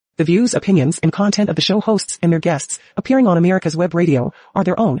The views, opinions, and content of the show hosts and their guests appearing on America's Web Radio are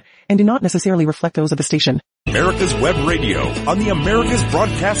their own and do not necessarily reflect those of the station. America's Web Radio on the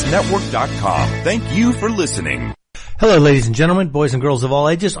AmericasBroadcastNetwork.com. Thank you for listening. Hello, ladies and gentlemen, boys and girls of all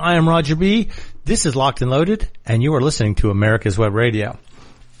ages. I am Roger B. This is Locked and Loaded, and you are listening to America's Web Radio.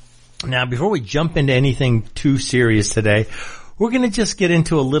 Now, before we jump into anything too serious today, we're going to just get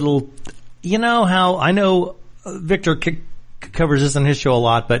into a little, you know how, I know Victor covers this on his show a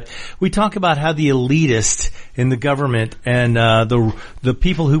lot, but we talk about how the elitists in the government and the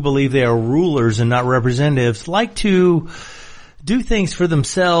people who believe they are rulers and not representatives like to do things for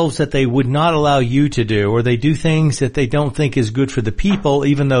themselves that they would not allow you to do, or they do things that they don't think is good for the people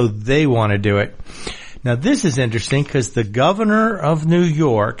even though they want to do it. Now, this is interesting because the governor of New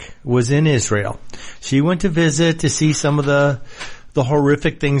York was in Israel. She went to visit to see some of the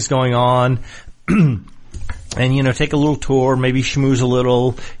horrific things going on. And, you know, take a little tour, maybe schmooze a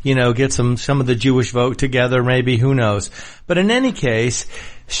little, you know, get some of the Jewish vote together, maybe, who knows. But in any case,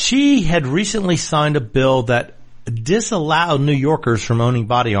 she had recently signed a bill that disallowed New Yorkers from owning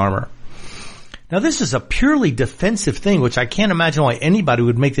body armor. Now, this is a purely defensive thing, which I can't imagine why anybody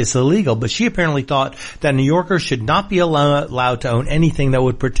would make this illegal, but she apparently thought that New Yorkers should not be allowed to own anything that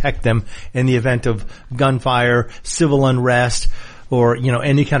would protect them in the event of gunfire, civil unrest, or, you know,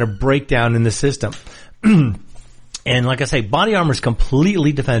 any kind of breakdown in the system. And like I say, body armor is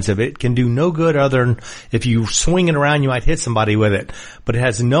completely defensive. It can do no good other than if you swing it around, you might hit somebody with it. But it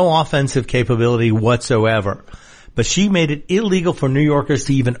has no offensive capability whatsoever. But she made it illegal for New Yorkers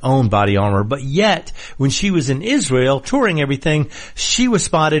to even own body armor. But yet, when she was in Israel touring everything, she was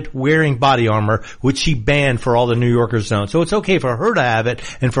spotted wearing body armor, which she banned for all the New Yorkers to own. So it's okay for her to have it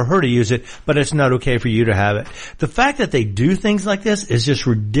and for her to use it, but it's not okay for you to have it. The fact that they do things like this is just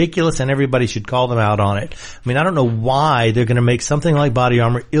ridiculous, and everybody should call them out on it. I mean, I don't know why they're going to make something like body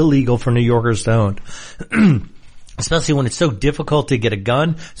armor illegal for New Yorkers to own. Especially when it's so difficult to get a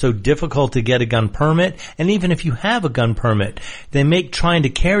gun, so difficult to get a gun permit. And even if you have a gun permit, they make trying to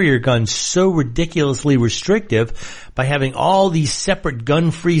carry your gun so ridiculously restrictive by having all these separate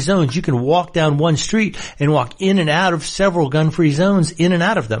gun-free zones. You can walk down one street and walk in and out of several gun-free zones, in and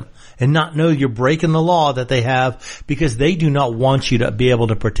out of them, and not know you're breaking the law that they have, because they do not want you to be able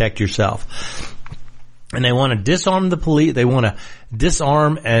to protect yourself. And they want to disarm the police. They want to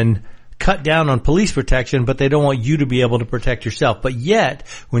disarm and cut down on police protection, but they don't want you to be able to protect yourself. But yet,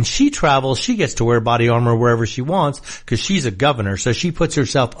 when she travels, she gets to wear body armor wherever she wants because she's a governor, so she puts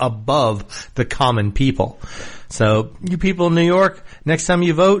herself above the common people. So, you people in New York, next time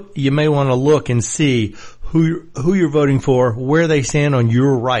you vote, you may want to look and see who you're voting for, where they stand on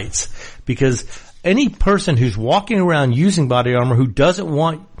your rights. Because any person who's walking around using body armor who doesn't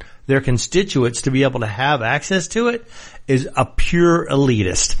want their constituents to be able to have access to it is a pure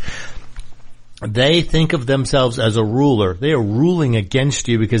elitist. They think of themselves as a ruler. They are ruling against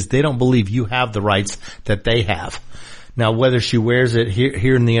you because they don't believe you have the rights that they have. Now, whether she wears it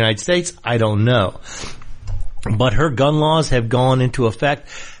here in the United States, I don't know. But her gun laws have gone into effect.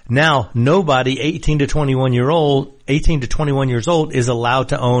 Now, nobody 18 to 21 years old is allowed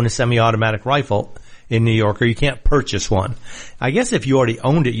to own a semi-automatic rifle in New York, or you can't purchase one. I guess if you already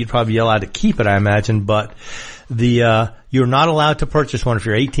owned it, you'd probably be allowed to keep it, I imagine, but you're not allowed to purchase one if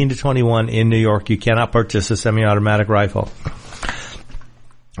you're 18 to 21 in New York. You cannot purchase a semi-automatic rifle.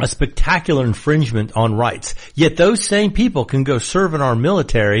 A spectacular infringement on rights. Yet those same people can go serve in our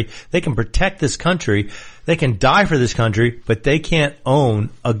military. They can protect this country. They can die for this country, but they can't own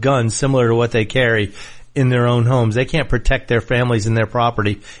a gun similar to what they carry in their own homes. They can't protect their families and their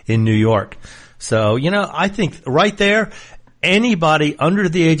property in New York. So, you know, I think right there, anybody under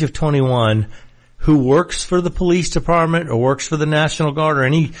the age of 21 who works for the police department or works for the National Guard or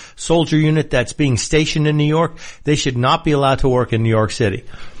any soldier unit that's being stationed in New York, they should not be allowed to work in New York City.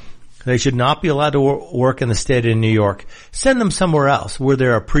 They should not be allowed to work in the state of New York. Send them somewhere else where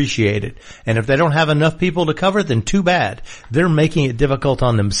they're appreciated. And if they don't have enough people to cover it, then too bad. They're making it difficult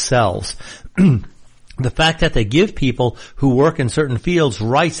on themselves. The fact that they give people who work in certain fields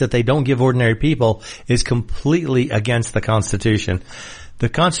rights that they don't give ordinary people is completely against the Constitution. The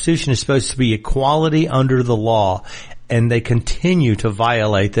Constitution is supposed to be equality under the law, and they continue to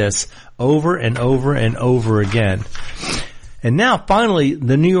violate this over and over and over again. And now, finally,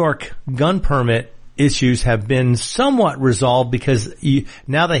 the New York gun permit issues have been somewhat resolved because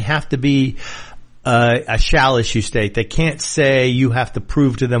now they have to be a shall issue state. They can't say you have to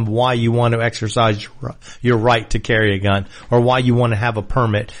prove to them why you want to exercise your right to carry a gun or why you want to have a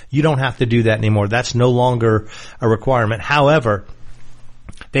permit. You don't have to do that anymore. That's no longer a requirement. However,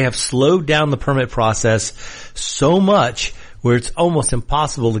 they have slowed down the permit process so much where it's almost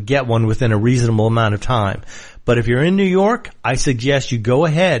impossible to get one within a reasonable amount of time. But if you're in New York, I suggest you go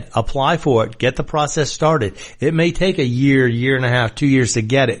ahead, apply for it, get the process started. It may take a year, year and a half, 2 years to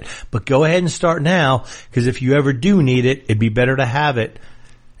get it, but go ahead and start now, because if you ever do need it, it'd be better to have it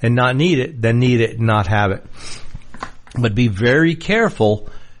and not need it than need it and not have it. But be very careful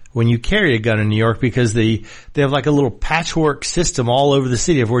when you carry a gun in New York, because they have like a little patchwork system all over the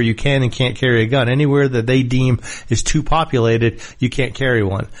city of where you can and can't carry a gun. Anywhere that they deem is too populated, you can't carry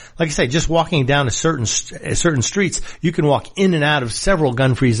one. Like I say, just walking down a certain streets, you can walk in and out of several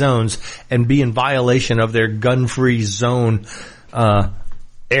gun-free zones and be in violation of their gun-free zone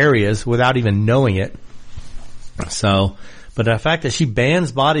areas without even knowing it. So, but the fact that she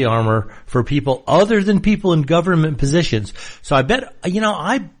bans body armor for people other than people in government positions. So I bet,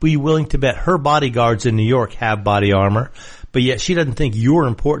 I'd be willing to bet her bodyguards in New York have body armor, but yet she doesn't think you're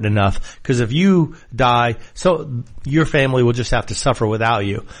important enough, because if you die, so your family will just have to suffer without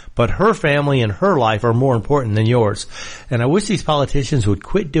you. But her family and her life are more important than yours. And I wish these politicians would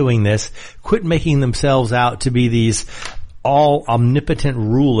quit doing this, quit making themselves out to be these all omnipotent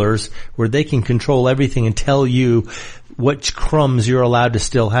rulers where they can control everything and tell you what crumbs you're allowed to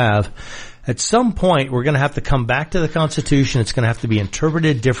still have. At some point, we're going to have to come back to the Constitution. It's going to have to be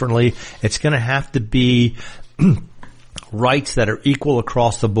interpreted differently. It's going to have to be rights that are equal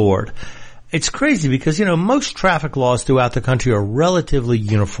across the board. It's crazy because, most traffic laws throughout the country are relatively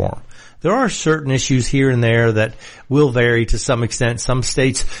uniform. There are certain issues here and there that will vary to some extent. Some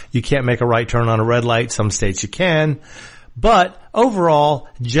states you can't make a right turn on a red light. Some states you can. But overall,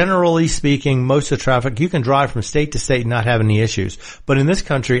 generally speaking, most of the traffic, you can drive from state to state and not have any issues. But in this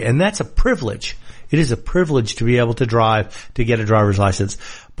country, and that's a privilege. It is a privilege to be able to drive, to get a driver's license.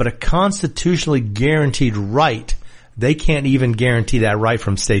 But a constitutionally guaranteed right, they can't even guarantee that right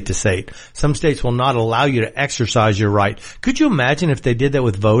from state to state. Some states will not allow you to exercise your right. Could you imagine if they did that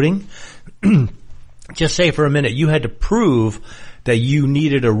with voting? Just say for a minute, you had to prove that you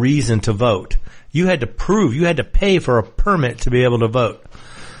needed a reason to vote. You had to pay for a permit to be able to vote.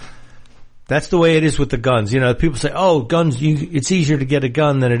 That's the way it is with the guns. People say, oh, guns, it's easier to get a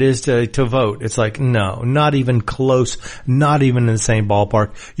gun than it is to vote. It's like, no, not even close, not even in the same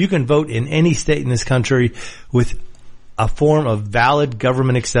ballpark. You can vote in any state in this country with a form of valid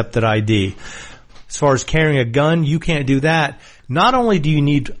government accepted ID. As far as carrying a gun, you can't do that. Not only do you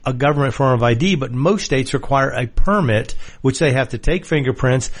need a government form of ID, but most states require a permit, which they have to take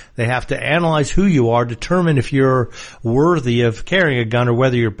fingerprints. They have to analyze who you are, determine if you're worthy of carrying a gun or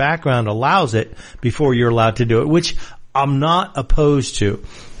whether your background allows it before you're allowed to do it, which I'm not opposed to.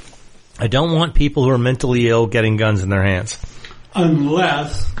 I don't want people who are mentally ill getting guns in their hands.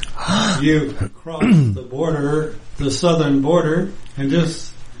 Unless you cross the border, the southern border, and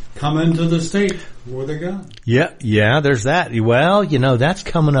just come into the state with a gun. Yeah, there's that. Well, that's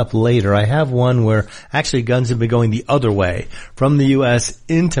coming up later. I have one where actually guns have been going the other way from the U.S.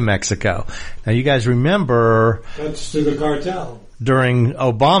 into Mexico. Now, you guys remember... That's to the cartel. During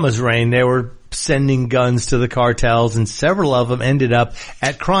Obama's reign, they were sending guns to the cartels, and several of them ended up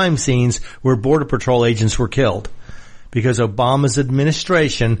at crime scenes where Border Patrol agents were killed. Because Obama's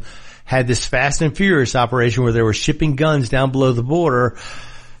administration had this Fast and Furious operation where they were shipping guns down below the border.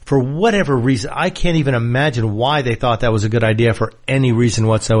 For whatever reason, I can't even imagine why they thought that was a good idea for any reason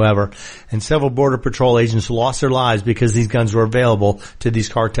whatsoever. And several Border Patrol agents lost their lives because these guns were available to these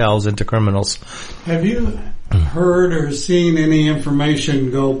cartels and to criminals. Have you heard or seen any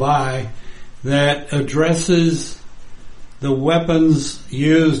information go by that addresses the weapons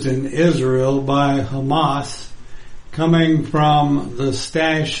used in Israel by Hamas coming from the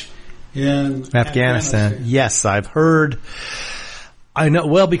stash in Afghanistan? Yes, I've heard... I know,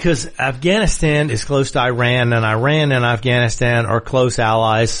 well, because Afghanistan is close to Iran, and Iran and Afghanistan are close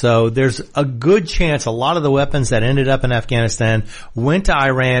allies, so there's a good chance a lot of the weapons that ended up in Afghanistan went to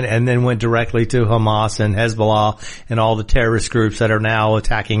Iran and then went directly to Hamas and Hezbollah and all the terrorist groups that are now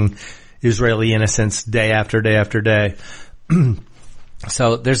attacking Israeli innocents day after day after day.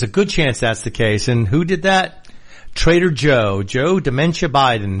 So there's a good chance that's the case. And who did that? Trader Joe Dementia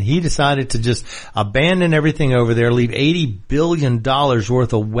Biden. He decided to just abandon everything over there, leave $80 billion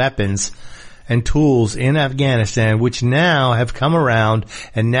worth of weapons and tools in Afghanistan, which now have come around,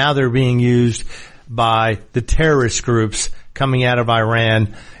 and now they're being used by the terrorist groups coming out of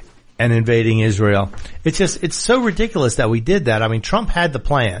Iran and invading Israel. It's so ridiculous that we did that. I mean, Trump had the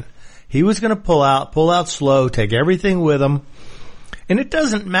plan. He was going to pull out slow, take everything with him. And it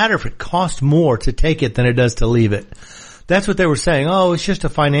doesn't matter if it costs more to take it than it does to leave it. That's what they were saying. Oh, it's just a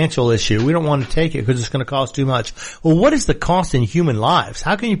financial issue. We don't want to take it because it's going to cost too much. Well, what is the cost in human lives?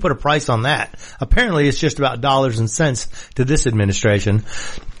 How can you put a price on that? Apparently it's just about dollars and cents to this administration.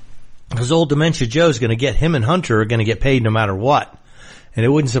 Because old Dementia Joe's going to get him and Hunter are going to get paid no matter what. And it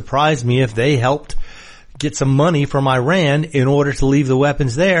wouldn't surprise me if they helped get some money from Iran in order to leave the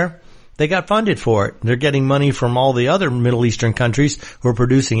weapons there. They got funded for it. They're getting money from all the other Middle Eastern countries who are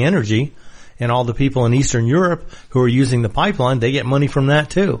producing energy, and all the people in Eastern Europe who are using the pipeline, they get money from that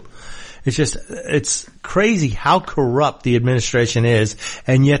too. It's crazy how corrupt the administration is,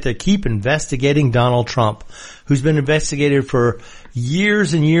 and yet they keep investigating Donald Trump, who's been investigated for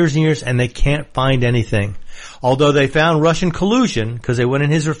years and years and years, and they can't find anything. Although they found Russian collusion, because they went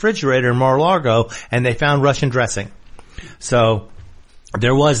in his refrigerator in Mar-a-Lago and they found Russian dressing. So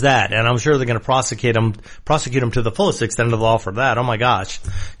there was that, and I'm sure they're going to prosecute him to the fullest extent of the law for that. Oh my gosh.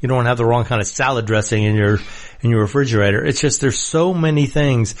 You don't want to have the wrong kind of salad dressing in your refrigerator. It's just, there's so many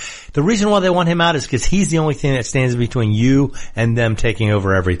things. The reason why they want him out is because he's the only thing that stands between you and them taking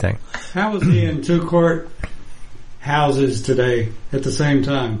over everything. How is he in 2 court houses today at the same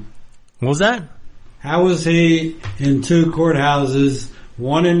time? What was that? How is he in 2 courthouses,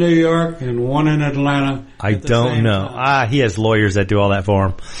 one in New York and one in Atlanta? I don't know. He has lawyers that do all that for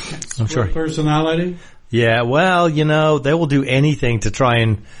him. I'm sure. Personality? Yeah, well, they will do anything to try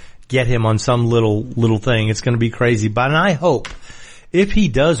and get him on some little thing. It's going to be crazy. But I hope if he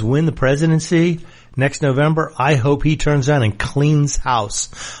does win the presidency next November, I hope he turns around and cleans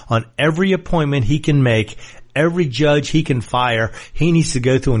house on every appointment he can make. Every judge he can fire, he needs to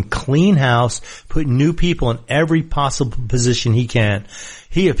go through and clean house, put new people in every possible position he can.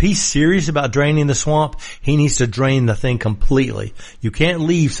 If he's serious about draining the swamp, he needs to drain the thing completely. You can't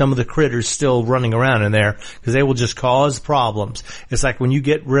leave some of the critters still running around in there because they will just cause problems. It's like when you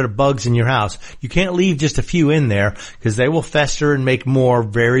get rid of bugs in your house. You can't leave just a few in there because they will fester and make more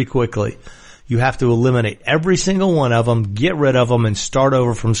very quickly. You have to eliminate every single one of them, get rid of them, and start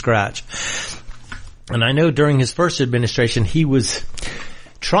over from scratch. And I know during his first administration, he was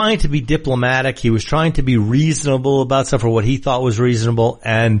trying to be diplomatic. He was trying to be reasonable about stuff, or what he thought was reasonable.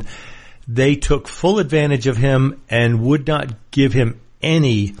 And they took full advantage of him and would not give him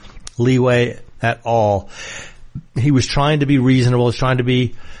any leeway at all. He was trying to be reasonable. He was trying to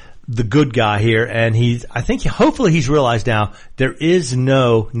be the good guy here. And hopefully he's realized now there is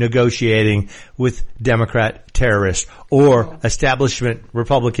no negotiating with Democrat terrorists or establishment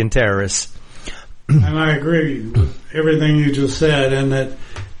Republican terrorists. And I agree with everything you just said, and that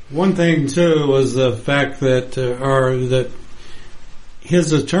one thing too was the fact that that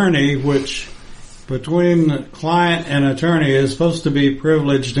his attorney, which between client and attorney is supposed to be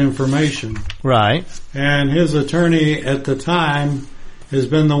privileged information. Right. And his attorney at the time has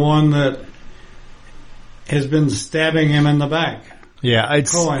been the one that has been stabbing him in the back. Yeah,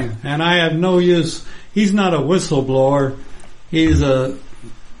 Cohen. And I have no use. He's not a whistleblower. He's a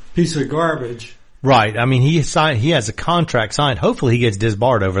piece of garbage. Right. I mean, he has a contract signed. Hopefully he gets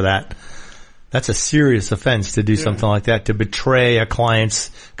disbarred over that. That's a serious offense to do something like that, to betray a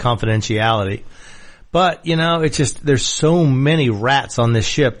client's confidentiality. But, it's just, there's so many rats on this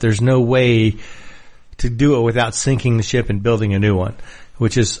ship. There's no way to do it without sinking the ship and building a new one,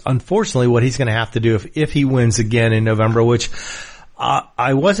 which is unfortunately what he's going to have to do if he wins again in November, which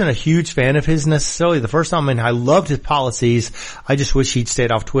I wasn't a huge fan of his necessarily the first time. I mean, I loved his policies. I just wish he'd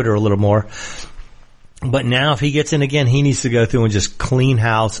stayed off Twitter a little more. But now if he gets in again, he needs to go through and just clean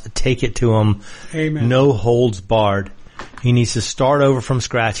house, take it to him. Amen. No holds barred. He needs to start over from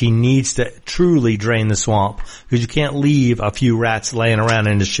scratch. He needs to truly drain the swamp, because you can't leave a few rats laying around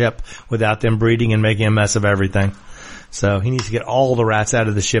in the ship without them breeding and making a mess of everything. So he needs to get all the rats out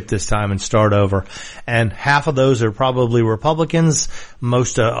of the ship this time and start over. And half of those are probably Republicans. A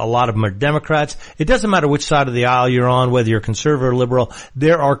lot of them are Democrats. It doesn't matter which side of the aisle you're on, whether you're conservative or liberal.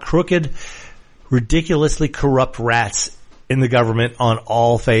 There are crooked, ridiculously corrupt rats in the government on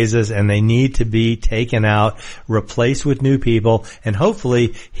all phases, and they need to be taken out, replaced with new people, and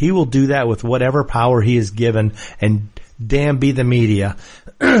hopefully he will do that with whatever power he is given, and damn be the media.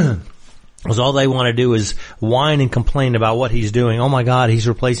 Because all they want to do is whine and complain about what he's doing. Oh my God, he's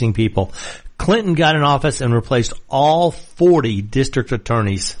replacing people. Clinton got in office and replaced all 40 district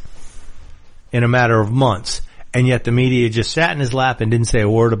attorneys in a matter of months. And yet the media just sat in his lap and didn't say a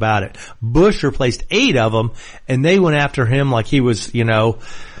word about it. Bush replaced 8 of them, and they went after him like he was,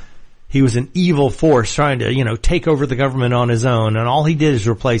 he was an evil force trying to, take over the government on his own. And all he did is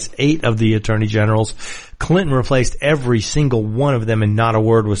replace 8 of the attorney generals. Clinton replaced every single one of them, and not a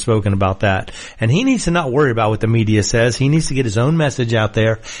word was spoken about that. And he needs to not worry about what the media says. He needs to get his own message out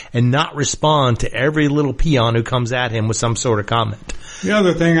there and not respond to every little peon who comes at him with some sort of comment. The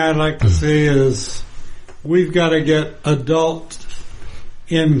other thing I'd like to see is we've got to get adults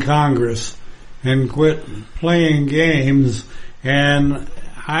in Congress and quit playing games. And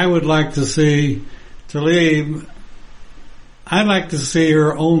I would like to see Tlaib, I'd like to see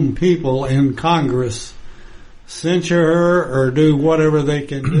her own people in Congress censure her or do whatever they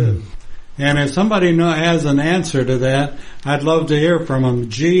can do. And if somebody has an answer to that, I'd love to hear from them.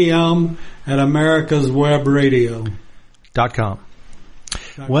 GM at AmericasWebRadio.com.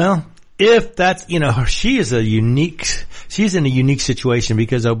 Well, if that's, she's in a unique situation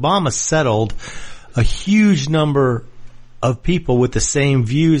because Obama settled a huge number of people with the same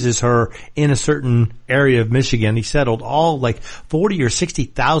views as her in a certain area of Michigan. He settled all like 40 or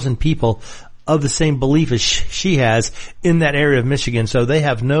 60,000 people of the same belief as she has in that area of Michigan. So they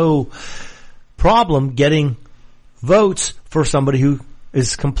have no problem getting votes for somebody who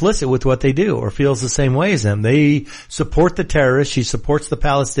is complicit with what they do or feels the same way as them. They support the terrorists. She supports the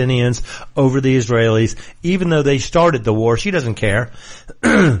Palestinians over the Israelis. Even though they started the war, she doesn't care.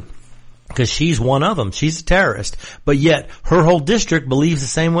 Because she's one of them. She's a terrorist. But yet, her whole district believes the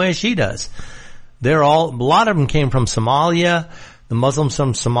same way as she does. A lot of them came from Somalia. The Muslims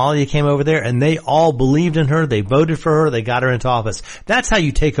from Somalia came over there, and they all believed in her. They voted for her. They got her into office. That's how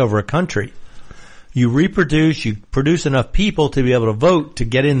you take over a country. You reproduce, you produce enough people to be able to vote to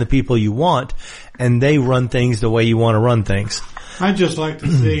get in the people you want, and they run things the way you want to run things. I'd just like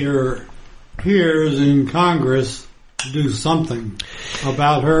to see her peers in Congress do something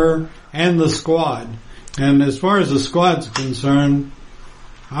about her and the squad. And as far as the squad's concerned,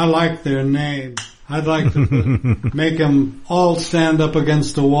 I like their name. I'd like to make them all stand up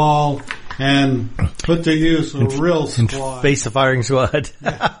against the wall and put to use a real squad. Face the firing squad.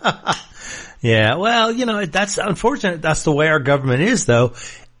 Yeah. Yeah, well, that's unfortunate. That's the way our government is, though.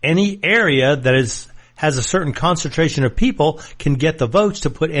 Any area that has a certain concentration of people can get the votes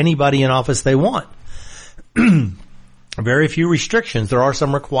to put anybody in office they want. Very few restrictions. There are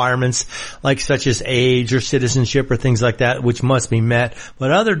some requirements, such as age or citizenship or things like that, which must be met.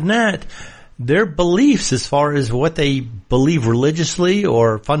 But other than that, their beliefs as far as what they believe religiously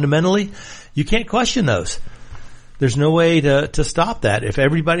or fundamentally, you can't question those. There's no way to stop that. If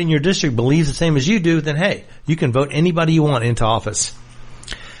everybody in your district believes the same as you do, then hey, you can vote anybody you want into office.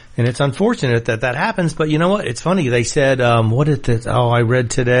 And it's unfortunate that happens, but you know what? It's funny. They said, I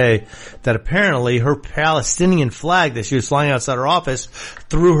read today that apparently her Palestinian flag that she was flying outside her office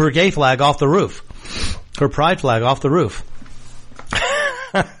threw her gay flag off the roof. Her pride flag off the roof.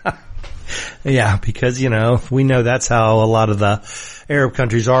 Yeah, because, we know that's how a lot of the Arab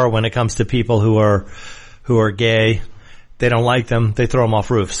countries are when it comes to people who are gay. They don't like them. They throw them off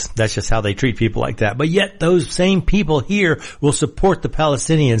roofs. That's just how they treat people like that. But yet those same people here will support the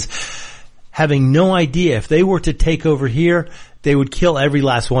Palestinians, having no idea if they were to take over here, they would kill every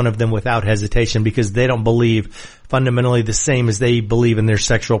last one of them without hesitation because they don't believe fundamentally the same as they believe in their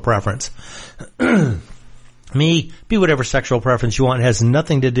sexual preference. Be whatever sexual preference you want. It has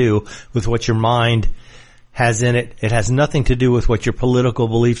nothing to do with what your mind has in it. It has nothing to do with what your political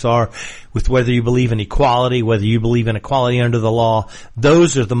beliefs are, with whether you believe in equality, whether you believe in equality under the law.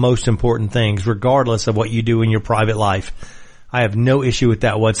 Those are the most important things, regardless of what you do in your private life. I have no issue with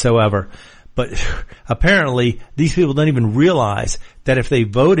that whatsoever. But apparently, these people don't even realize that if they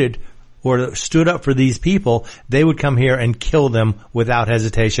voted or stood up for these people, they would come here and kill them without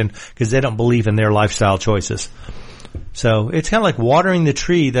hesitation because they don't believe in their lifestyle choices. So it's kind of like watering the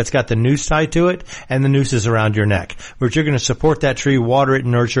tree that's got the noose tied to it and the noose is around your neck. But you're going to support that tree, water it,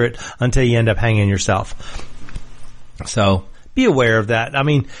 nurture it until you end up hanging yourself. So be aware of that. I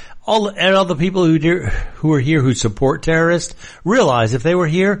mean, all the people who are here who support terrorists realize if they were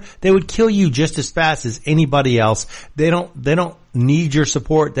here, they would kill you just as fast as anybody else. They don't need your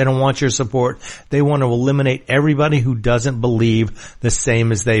support. They don't want your support. They want to eliminate everybody who doesn't believe the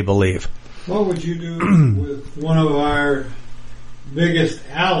same as they believe. What would you do with one of our biggest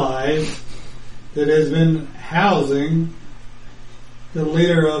allies that has been housing the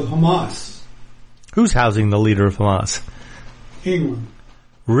leader of Hamas? Who's housing the leader of Hamas? England.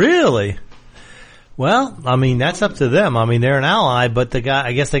 Really? Well, I mean, that's up to them. I mean, they're an ally, but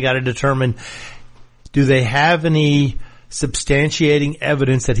I guess they got to determine, do they have any substantiating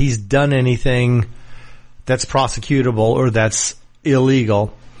evidence that he's done anything that's prosecutable or that's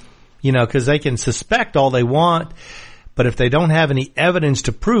illegal? Because they can suspect all they want, But if they don't have any evidence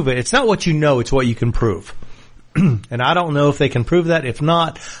to prove it, it's not what you know, it's what you can prove. And I don't know if they can prove that. If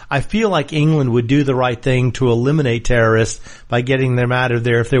not, I feel like England would do the right thing to eliminate terrorists by getting them out of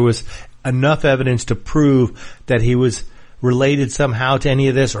there if there was enough evidence to prove that he was related somehow to any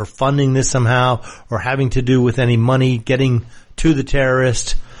of this, or funding this somehow, or having to do with any money getting to the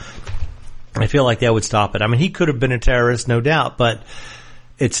terrorist. I feel like that would stop it. I mean, he could have been a terrorist, no doubt, but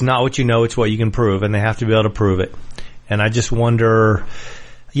it's not what you know, it's what you can prove, and they have to be able to prove it. And I just wonder,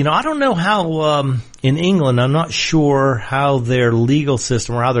 I don't know how, in England, I'm not sure how their legal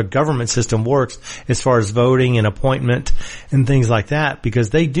system or how their government system works as far as voting and appointment and things like that,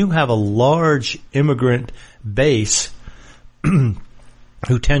 because they do have a large immigrant base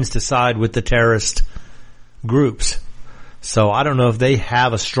who tends to side with the terrorist groups. So I don't know if they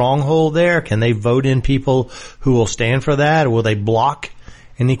have a stronghold there. Can they vote in people who will stand for that, or will they block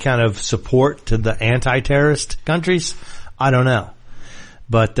any kind of support to the anti-terrorist countries? I don't know.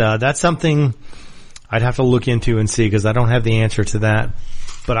 But that's something I'd have to look into and see, because I don't have the answer to that.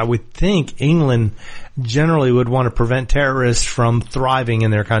 But I would think England generally would want to prevent terrorists from thriving in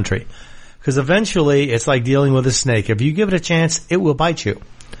their country. Because eventually it's like dealing with a snake. If you give it a chance, it will bite you.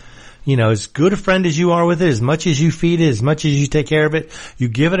 As good a friend as you are with it, as much as you feed it, as much as you take care of it, you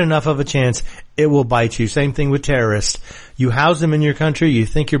give it enough of a chance, it will bite you. Same thing with terrorists. You house them in your country, you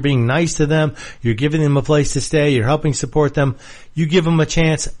think you're being nice to them, you're giving them a place to stay, you're helping support them. You give them a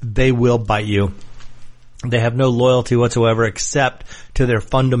chance, they will bite you. They have no loyalty whatsoever except to their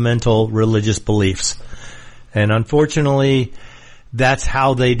fundamental religious beliefs. And unfortunately, that's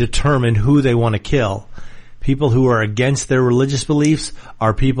how they determine who they want to kill. People who are against their religious beliefs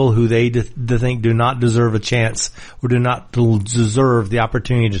are people who they think do not deserve a chance, or do not deserve the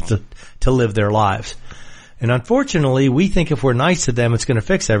opportunity to live their lives. And unfortunately, we think if we're nice to them, it's going to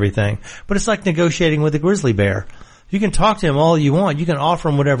fix everything. But it's like negotiating with a grizzly bear. You can talk to him all you want. You can offer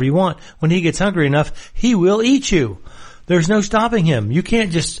him whatever you want. When he gets hungry enough, he will eat you. There's no stopping him. You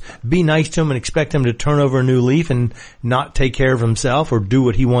can't just be nice to him and expect him to turn over a new leaf and not take care of himself or do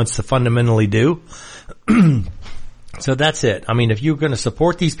what he wants to fundamentally do. So that's it. I mean, if you're going to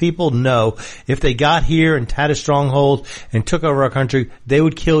support these people, no. If they got here and had a stronghold and took over our country, they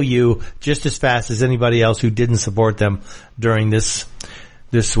would kill you just as fast as anybody else who didn't support them during this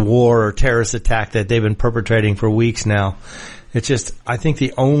war or terrorist attack that they've been perpetrating for weeks now. It's just, I think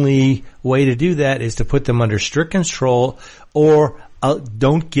the only way to do that is to put them under strict control, or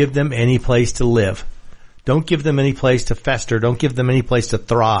don't give them any place to live. Don't give them any place to fester. Don't give them any place to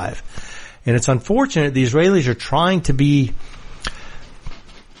thrive. And it's unfortunate the Israelis are trying to be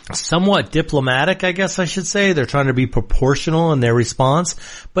somewhat diplomatic, I guess I should say. They're trying to be proportional in their response.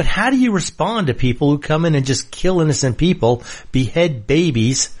 But how do you respond to people who come in and just kill innocent people, behead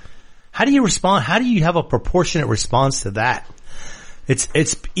babies? How do you respond? How do you have a proportionate response to that?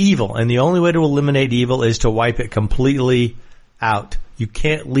 It's evil, and the only way to eliminate evil is to wipe it completely out. You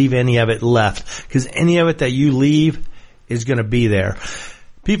can't leave any of it left, because any of it that you leave is going to be there.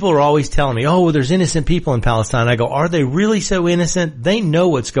 People are always telling me, oh, well, there's innocent people in Palestine. I go, are they really so innocent? They know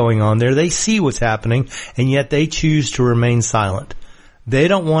what's going on there. They see what's happening, and yet they choose to remain silent. They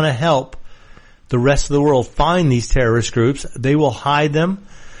don't want to help the rest of the world find these terrorist groups. They will hide them,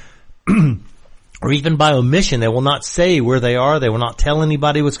 or even by omission. They will not say where they are. They will not tell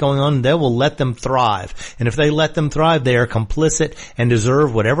anybody what's going on. They will let them thrive. And if they let them thrive, they are complicit and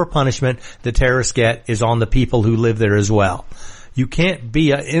deserve whatever punishment the terrorists get is on the people who live there as well. You can't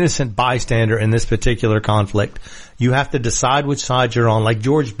be an innocent bystander in this particular conflict. You have to decide which side you're on. Like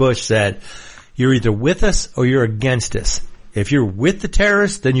George Bush said, you're either with us or you're against us. If you're with the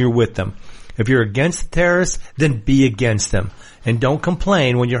terrorists, then you're with them. If you're against the terrorists, then be against them. And don't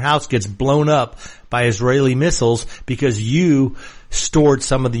complain when your house gets blown up by Israeli missiles because you stored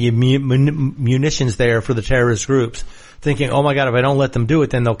some of the munitions there for the terrorist groups, thinking, oh my God, if I don't let them do it,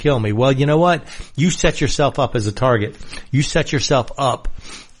 then they'll kill me. Well, you know what? You set yourself up as a target. You set yourself up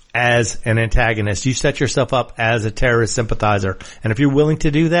as an antagonist. You set yourself up as a terrorist sympathizer. And if you're willing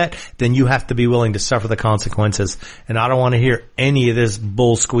to do that, then you have to be willing to suffer the consequences. And I don't want to hear any of this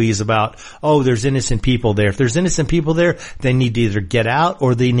bull squeeze about, oh, there's innocent people there. If there's innocent people there, they need to either get out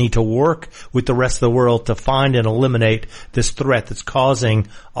or they need to work with the rest of the world to find and eliminate this threat that's causing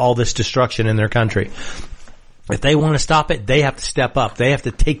all this destruction in their country. If they want to stop it, they have to step up. They have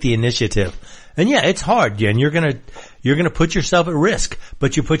to take the initiative. And yeah, it's hard, Jen. You're gonna put yourself at risk,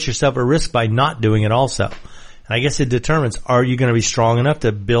 but you put yourself at risk by not doing it also. And I guess it determines, are you gonna be strong enough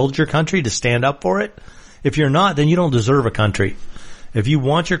to build your country, to stand up for it? If you're not, then you don't deserve a country. If you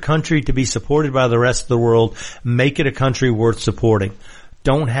want your country to be supported by the rest of the world, make it a country worth supporting.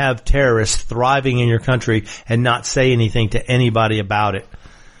 Don't have terrorists thriving in your country and not say anything to anybody about it.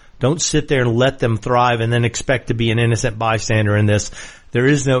 Don't sit there and let them thrive and then expect to be an innocent bystander in this. There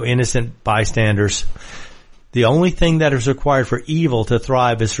is no innocent bystanders. The only thing that is required for evil to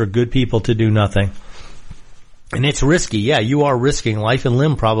thrive is for good people to do nothing. And it's risky. Yeah, you are risking life and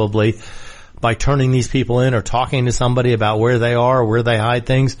limb probably by turning these people in or talking to somebody about where they are or where they hide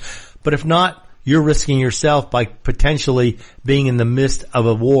things. But if not, you're risking yourself by potentially being in the midst of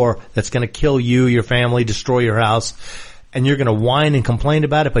a war that's going to kill you, your family, destroy your house. And you're going to whine and complain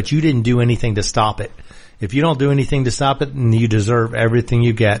about it, but you didn't do anything to stop it. If you don't do anything to stop it, then you deserve everything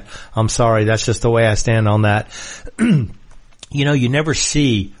you get. I'm sorry. That's just the way I stand on that. You know, you never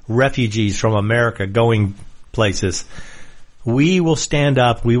see refugees from America going places. We will stand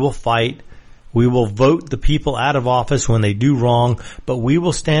up. We will fight. We will vote the people out of office when they do wrong, but we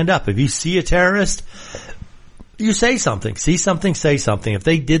will stand up. If you see a terrorist, you say something. See something, say something. If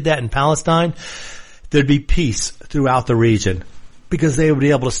they did that in Palestine, there'd be peace throughout the region because they would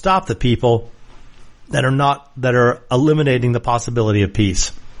be able to stop the people that are eliminating the possibility of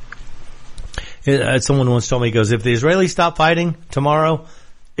peace. Someone once told me, he goes, if the Israelis stop fighting tomorrow,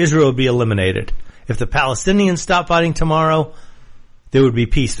 Israel would be eliminated. If the Palestinians stop fighting tomorrow, there would be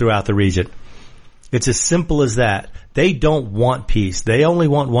peace throughout the region. It's as simple as that. They don't want peace. They only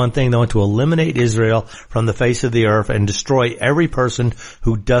want one thing. They want to eliminate Israel from the face of the earth and destroy every person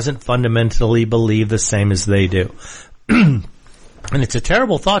who doesn't fundamentally believe the same as they do. And it's a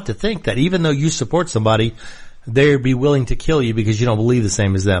terrible thought to think that even though you support somebody, they'd be willing to kill you because you don't believe the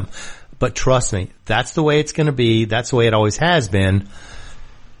same as them. But trust me, that's the way it's going to be. That's the way it always has been.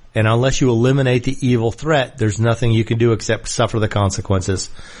 And unless you eliminate the evil threat, there's nothing you can do except suffer the consequences.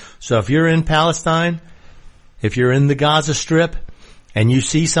 So if you're in Palestine, if you're in the Gaza Strip, and you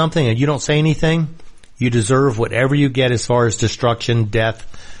see something and you don't say anything, you deserve whatever you get as far as destruction, death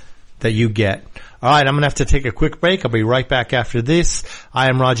that you get. All right, I'm going to have to take a quick break. I'll be right back after this. I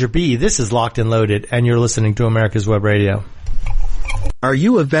am Roger B. This is Locked and Loaded, and you're listening to America's Web Radio. Are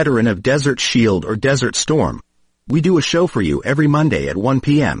you a veteran of Desert Shield or Desert Storm? We do a show for you every Monday at 1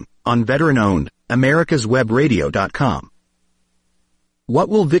 p.m. on veteran-owned americaswebradio.com. What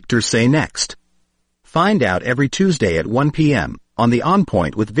will Victor say next? Find out every Tuesday at 1 p.m. on the On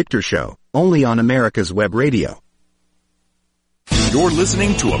Point with Victor show, only on America's Web Radio. You're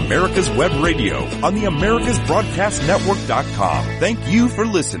listening to America's Web Radio on the AmericasBroadcastNetwork.com. Thank you for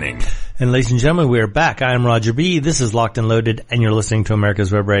listening. And ladies and gentlemen, we are back. I am Roger B. This is Locked and Loaded, and you're listening to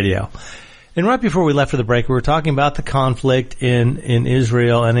America's Web Radio. And right before we left for the break, we were talking about the conflict in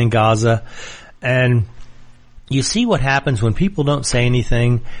Israel and in Gaza. And you see what happens when people don't say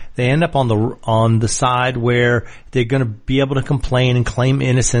anything. They end up on the side where they're going to be able to complain and claim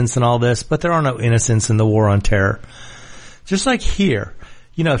innocence and all this, but there are no innocents in the war on terror. Just like here,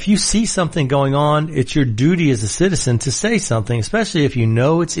 you know, if you see something going on, it's your duty as a citizen to say something, especially if you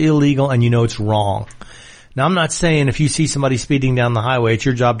know it's illegal and you know it's wrong. Now, I'm not saying if you see somebody speeding down the highway, it's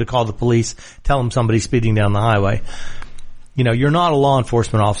your job to call the police, tell them somebody's speeding down the highway. You know, you're not a law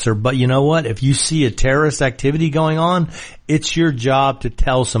enforcement officer, but you know what? If you see a terrorist activity going on, it's your job to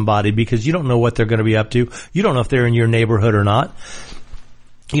tell somebody because you don't know what they're going to be up to. You don't know if they're in your neighborhood or not.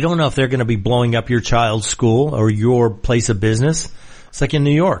 You don't know if they're going to be blowing up your child's school or your place of business. It's like in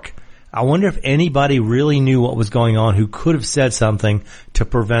New York. I wonder if anybody really knew what was going on who could have said something to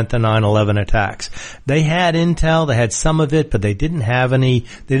prevent the 9/11 attacks. They had intel, they had some of it, but they didn't have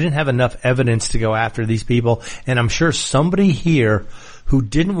enough evidence to go after these people. And I'm sure somebody here who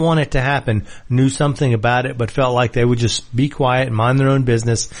didn't want it to happen knew something about it, but felt like they would just be quiet and mind their own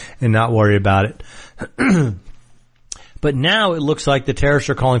business and not worry about it. But now it looks like the terrorists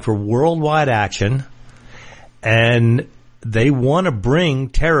are calling for worldwide action, and they want to bring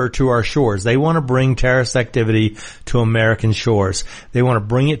terror to our shores. They want to bring terrorist activity to American shores. They want to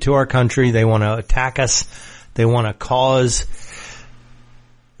bring it to our country. They want to attack us. They want to cause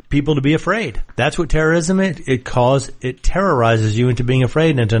people to be afraid. That's what terrorism is. It terrorizes you into being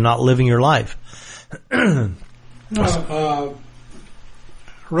afraid and into not living your life.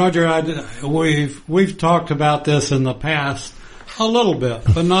 Roger, we've talked about this in the past a little bit,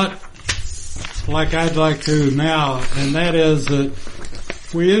 but not like I'd like to now, and that is that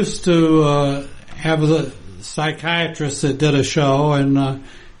we used to have a psychiatrist that did a show, and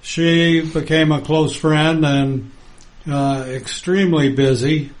she became a close friend and extremely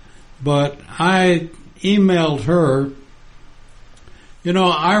busy, but I emailed her. You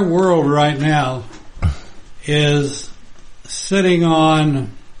know, our world right now is sitting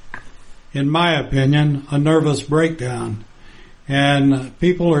on, in my opinion, a nervous breakdown. And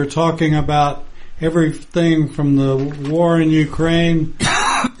people are talking about everything from the war in Ukraine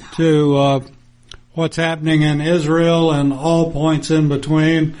to what's happening in Israel and all points in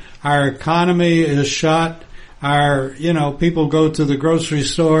between. Our economy is shot. People go to the grocery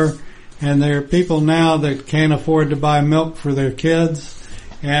store, and there are people now that can't afford to buy milk for their kids.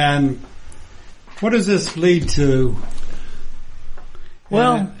 And what does this lead to?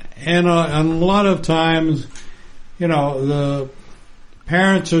 Well, and a lot of times, the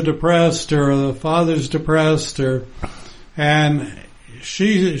parents are depressed or the father's depressed, and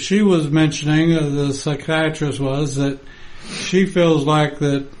she was mentioning, the psychiatrist was, that she feels like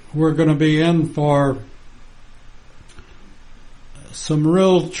that we're going to be in for some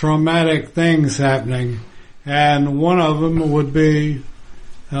real traumatic things happening, and one of them would be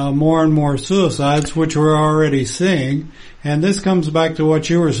more and more suicides, which we're already seeing. And this comes back to what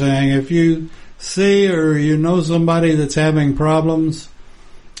you were saying. If you see or you know somebody that's having problems,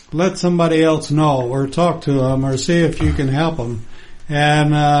 let somebody else know or talk to them or see if you can help them.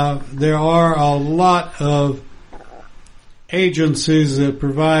 And there are a lot of agencies that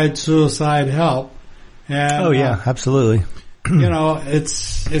provide suicide help. And, oh yeah, absolutely.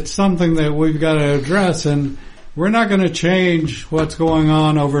 It's something that we've got to address, and we're not going to change what's going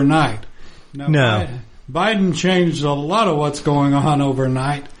on overnight. Now, no. Biden changed a lot of what's going on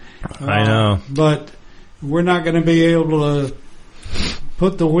overnight. I know. But we're not going to be able to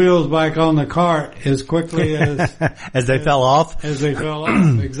put the wheels back on the cart as quickly as as they fell off. As they fell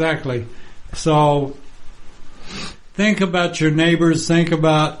off, exactly. So think about your neighbors. Think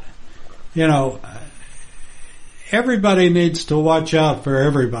about, everybody needs to watch out for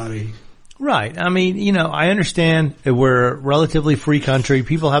everybody. Right. I mean, I understand that we're a relatively free country.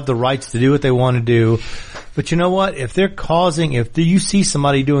 People have the rights to do what they want to do. But you know what? If you see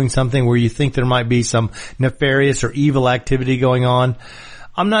somebody doing something where you think there might be some nefarious or evil activity going on,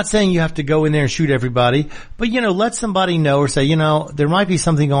 I'm not saying you have to go in there and shoot everybody, but let somebody know or say, there might be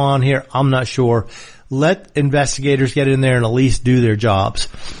something going on here. I'm not sure. Let investigators get in there and at least do their jobs.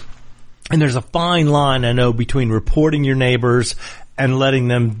 And there's a fine line, I know, between reporting your neighbors and letting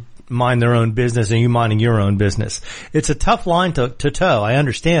them mind their own business and you minding your own business. It's a tough line to toe. I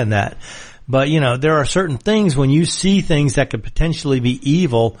understand that. But, there are certain things when you see things that could potentially be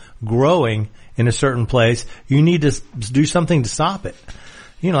evil growing in a certain place, you need to do something to stop it.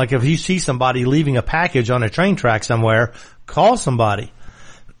 Like if you see somebody leaving a package on a train track somewhere, call somebody.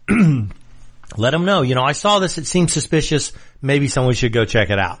 Let them know, I saw this, it seems suspicious, maybe someone should go check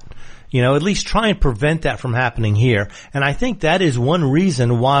it out. At least try and prevent that from happening here. And I think that is one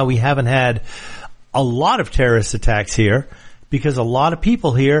reason why we haven't had a lot of terrorist attacks here, because a lot of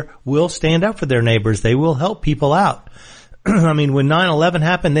people here will stand up for their neighbors. They will help people out. I mean, when 9/11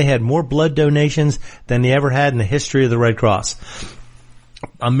 happened, they had more blood donations than they ever had in the history of the Red Cross.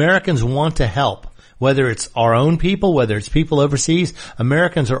 Americans want to help. Whether it's our own people, whether it's people overseas,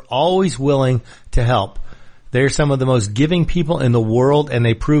 Americans are always willing to help. They're some of the most giving people in the world, and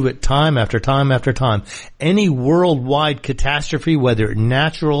they prove it time after time after time. Any worldwide catastrophe, whether it's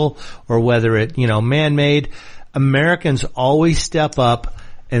natural or whether it, man-made, Americans always step up,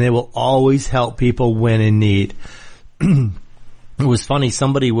 and they will always help people when in need. It was funny,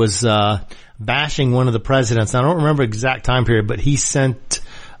 somebody was bashing one of the presidents. I don't remember exact time period, but he sent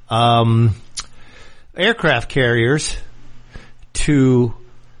aircraft carriers to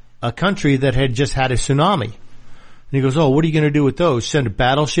a country that had just had a tsunami. And he goes, oh, what are you going to do with those? Send a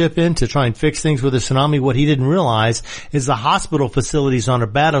battleship in to try and fix things with a tsunami? What he didn't realize is the hospital facilities on a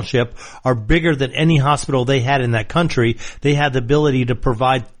battleship are bigger than any hospital they had in that country. They had the ability to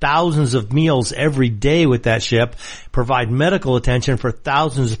provide thousands of meals every day with that ship, provide medical attention for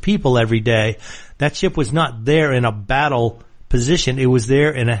thousands of people every day. That ship was not there in a battle position. It was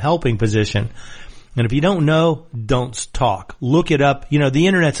there in a helping position. And if you don't know, don't talk. Look it up. The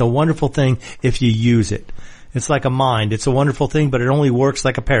internet's a wonderful thing if you use it. It's like a mind. It's a wonderful thing, but it only works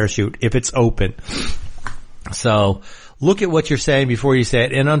like a parachute if it's open. So look at what you're saying before you say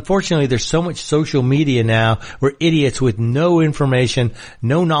it. And unfortunately, there's so much social media now where idiots with no information,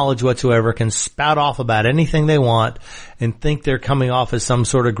 no knowledge whatsoever can spout off about anything they want and think they're coming off as some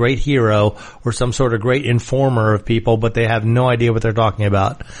sort of great hero or some sort of great informer of people, but they have no idea what they're talking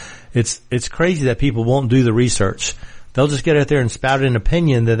about. It's crazy that people won't do the research. They'll just get out there and spout an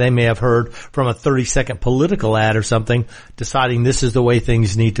opinion that they may have heard from a 30-second political ad or something, deciding this is the way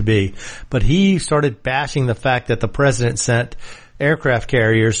things need to be. But he started bashing the fact that the president sent aircraft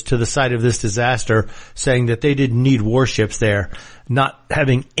carriers to the site of this disaster, saying that they didn't need warships there, not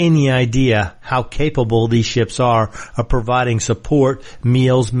having any idea how capable these ships are of providing support,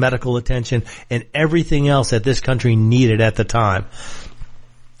 meals, medical attention, and everything else that this country needed at the time.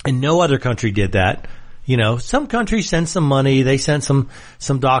 And no other country did that. You know, some countries sent some money, they sent some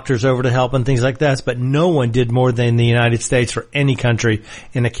doctors over to help and things like that, but no one did more than the United States for any country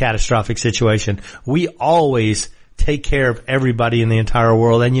in a catastrophic situation. We always take care of everybody in the entire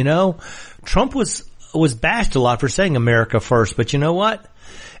world. And you know, Trump was bashed a lot for saying America first, but you know what?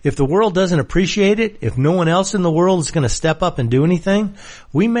 If the world doesn't appreciate it, if no one else in the world is going to step up and do anything,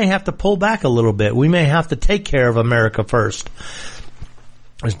 we may have to pull back a little bit. We may have to take care of America first.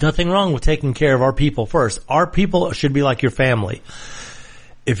 There's nothing wrong with taking care of our people first. Our people should be like your family.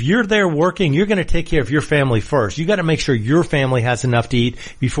 If you're there working, you're going to take care of your family first. You got to make sure your family has enough to eat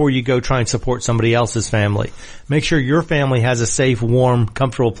before you go try and support somebody else's family. Make sure your family has a safe, warm,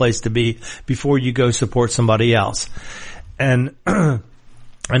 comfortable place to be before you go support somebody else. And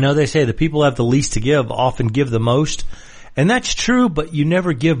I know they say the people who have the least to give often give the most. And that's true, but you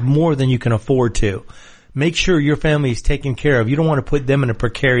never give more than you can afford to. Make sure your family is taken care of. You don't want to put them in a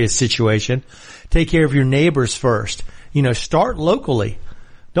precarious situation. Take care of your neighbors first. You know, start locally.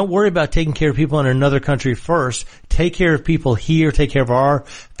 Don't worry about taking care of people in another country first. Take care of people here. Take care of our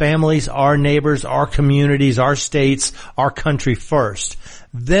families, our neighbors, our communities, our states, our country first.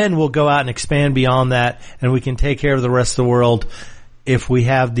 Then we'll go out and expand beyond that, and we can take care of the rest of the world if we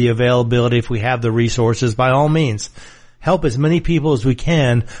have the availability, if we have the resources. By all means, help as many people as we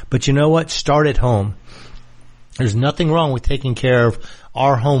can, but you know what? Start at home. There's nothing wrong with taking care of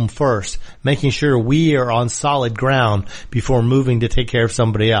our home first, making sure we are on solid ground before moving to take care of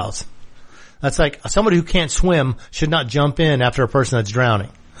somebody else. That's like somebody who can't swim should not jump in after a person that's drowning.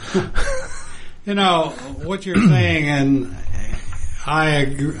 You know, what you're saying, and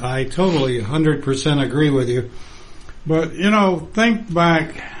I totally 100% agree with you. But, you know, think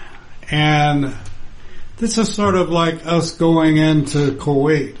back, and this is sort of like us going into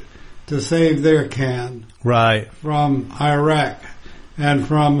Kuwait to save their can. Right. From Iraq and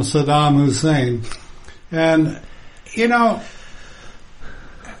from Saddam Hussein. And, you know,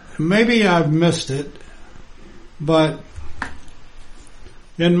 maybe I've missed it, but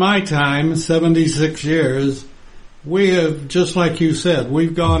in my time, 76 years, we have, just like you said,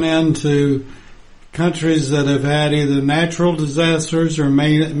 we've gone into countries that have had either natural disasters or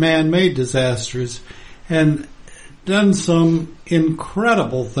man-made disasters and done some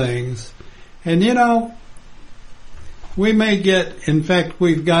incredible things. And, you know, we may get, in fact,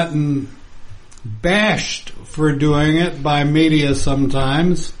 we've gotten bashed for doing it by media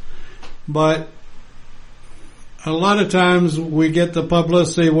sometimes, but a lot of times we get the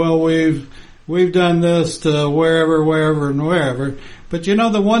publicity, well, we've done this to wherever, and wherever. But you know,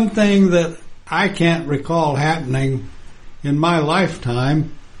 the one thing that I can't recall happening in my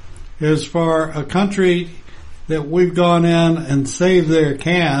lifetime is for a country that we've gone in and saved their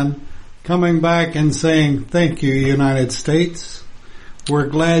can, coming back and saying, thank you, United States. We're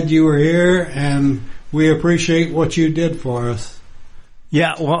glad you were here, and we appreciate what you did for us.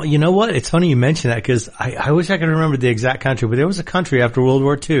 Yeah, well, you know what? It's funny you mention that, because I wish I could remember the exact country, but there was a country after World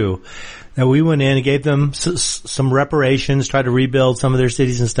War II that we went in and gave them some reparations, tried to rebuild some of their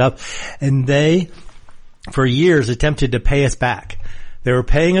cities and stuff, and they, for years, attempted to pay us back. They were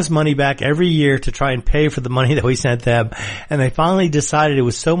paying us money back every year to try and pay for the money that we sent them. And they finally decided it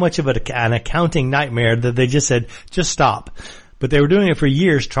was so much of an accounting nightmare that they just said, just stop. But they were doing it for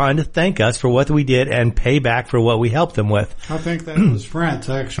years, trying to thank us for what we did and pay back for what we helped them with. I think that was France,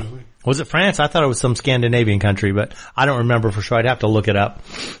 actually. Was it France? I thought it was some Scandinavian country, but I don't remember for sure. I'd have to look it up.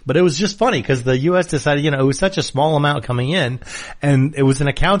 But it was just funny because the U.S. decided, you know, it was such a small amount coming in, and it was an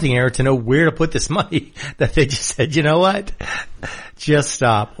accounting error to know where to put this money that they just said, you know what? Just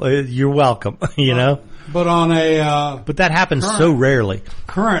stop. You're welcome, you know? But on a... but that happens so rarely.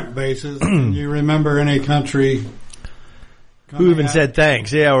 Current basis, you remember any country... who even said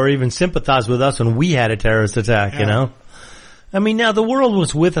thanks, yeah, or even sympathized with us when we had a terrorist attack, you know? I mean, now the world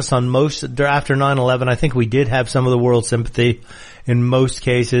was with us on most, after 9/11, I think we did have some of the world's sympathy in most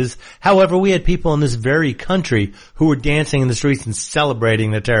cases. However, we had people in this very country who were dancing in the streets and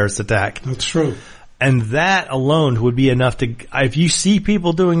celebrating the terrorist attack. That's true. And that alone would be enough to, if you see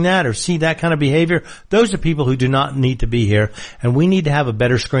people doing that or see that kind of behavior, those are people who do not need to be here. And we need to have a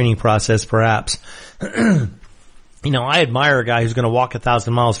better screening process, perhaps. You know, I admire a guy who's going to walk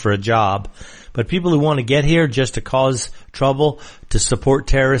 1,000 miles for a job, but people who want to get here just to cause trouble, to support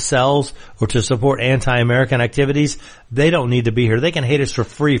terrorist cells, or to support anti-American activities, they don't need to be here. They can hate us for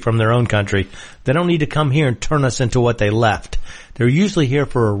free from their own country. They don't need to come here and turn us into what they left. They're usually here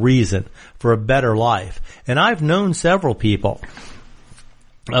for a reason, for a better life. And I've known several people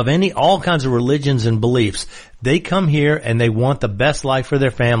of all kinds of religions and beliefs. They come here and they want the best life for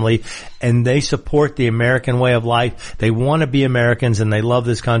their family, and they support the American way of life. They want to be Americans and they love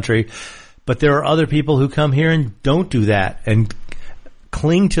this country. But there are other people who come here and don't do that and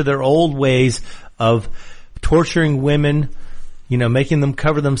cling to their old ways of torturing women, making them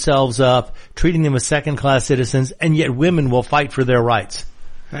cover themselves up, treating them as second-class citizens, and yet women will fight for their rights.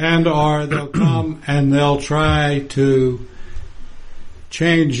 Or they'll come and they'll try to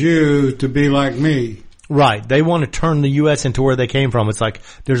change you to be like me. Right. They want to turn the U.S. into where they came from. It's like,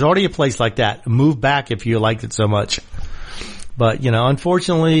 there's already a place like that. Move back if you liked it so much. But,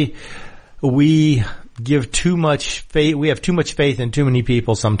 unfortunately, we give too much faith. We have too much faith in too many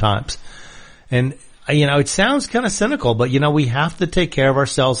people sometimes. And, it sounds kind of cynical, but, we have to take care of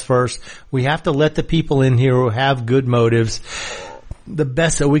ourselves first. We have to let the people in here who have good motives the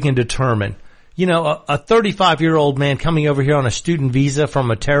best that we can determine. A 35-year-old man coming over here on a student visa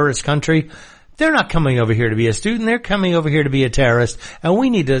from a terrorist country, they're not coming over here to be a student. They're coming over here to be a terrorist. And we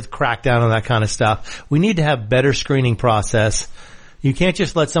need to crack down on that kind of stuff. We need to have better screening process. You can't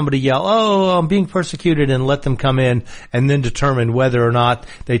just let somebody yell, "Oh, I'm being persecuted," and let them come in and then determine whether or not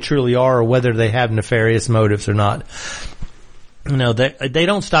they truly are or whether they have nefarious motives or not. They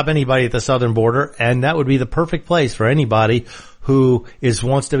don't stop anybody at the southern border, and that would be the perfect place for anybody who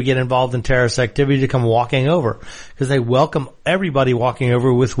wants to get involved in terrorist activity to come walking over, because they welcome everybody walking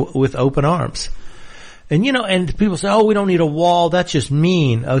over with open arms. And and people say, "Oh, we don't need a wall. That's just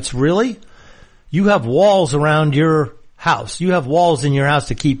mean." Oh, it's really? You have walls around your house. You have walls in your house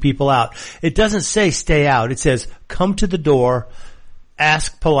to keep people out. It doesn't say stay out. It says come to the door,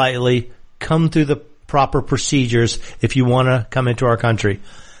 ask politely, come through the proper procedures if you want to come into our country.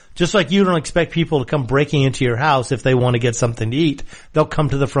 Just like you don't expect people to come breaking into your house if they want to get something to eat. They'll come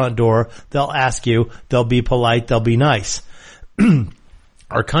to the front door. They'll ask you. They'll be polite. They'll be nice.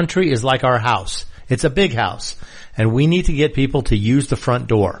 Our country is like our house. It's a big house. And we need to get people to use the front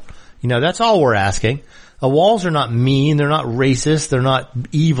door. That's all we're asking. The walls are not mean. They're not racist. They're not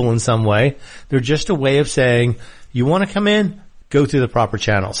evil in some way. They're just a way of saying, you want to come in? Go through the proper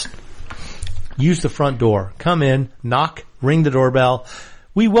channels. Use the front door. Come in, knock, ring the doorbell.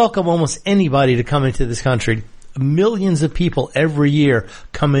 We welcome almost anybody to come into this country. Millions of people every year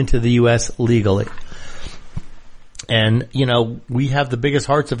come into the U.S. legally. And, we have the biggest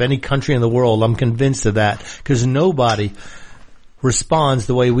hearts of any country in the world. I'm convinced of that, because nobody responds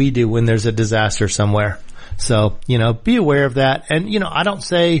the way we do when there's a disaster somewhere. So, be aware of that. And, I don't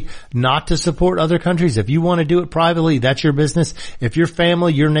say not to support other countries. If you want to do it privately, that's your business. If your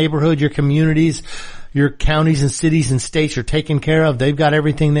family, your neighborhood, your communities, your counties and cities and states are taken care of, they've got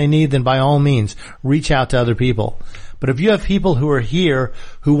everything they need, then by all means, reach out to other people. But if you have people who are here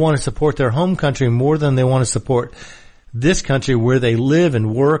who want to support their home country more than they want to support this country where they live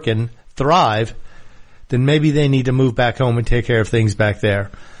and work and thrive, then maybe they need to move back home and take care of things back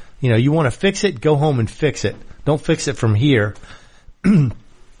there. You want to fix it, go home and fix it. Don't fix it from here and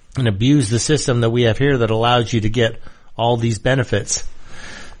abuse the system that we have here that allows you to get all these benefits.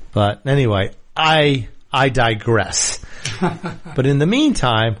 But anyway, I digress. But in the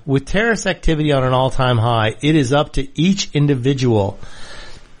meantime, with terrorist activity on an all-time high, it is up to each individual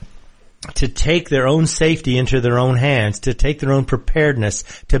to take their own safety into their own hands, to take their own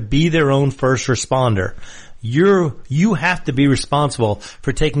preparedness, to be their own first responder. You have to be responsible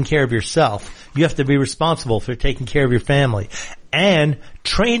for taking care of yourself. You have to be responsible for taking care of your family and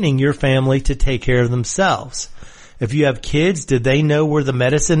training your family to take care of themselves. If you have kids, do they know where the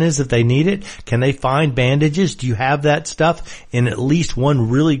medicine is if they need it? Can they find bandages? Do you have that stuff in at least one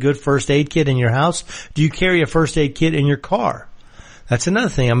really good first aid kit in your house? Do you carry a first aid kit in your car? That's another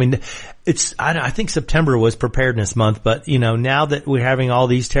thing. I mean, I think September was preparedness month, but now that we're having all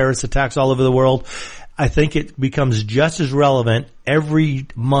these terrorist attacks all over the world, I think it becomes just as relevant every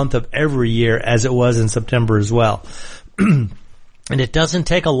month of every year as it was in September as well. And it doesn't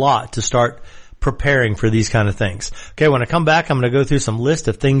take a lot to start preparing for these kind of things. Okay, when I come back, I'm going to go through some list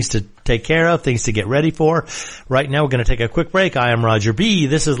of things to take care of, things to get ready for. Right now, we're going to take a quick break. I am Roger B.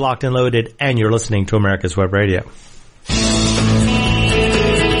 This is Locked and Loaded, and you're listening to America's Web Radio.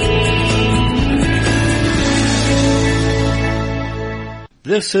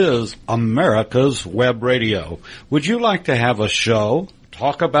 This is America's Web Radio. Would you like to have a show,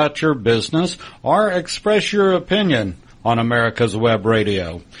 talk about your business, or express your opinion on America's Web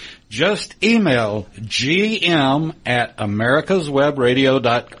Radio? Just email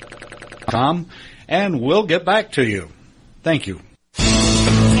gm@americaswebradio.com and we'll get back to you. Thank you.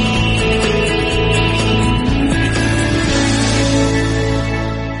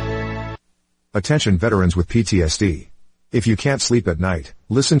 Attention veterans with PTSD. If you can't sleep at night,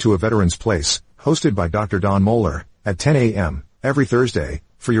 listen to A Veteran's Place, hosted by Dr. Don Moeller, at 10 a.m. every Thursday,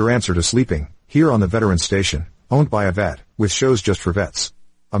 for your answer to sleeping, here on the Veterans Station, owned by a vet, with shows just for vets.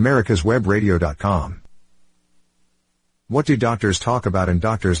 AmericasWebRadio.com. What do doctors talk about in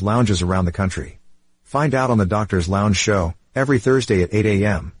doctors' lounges around the country? Find out on the Doctor's Lounge Show, every Thursday at 8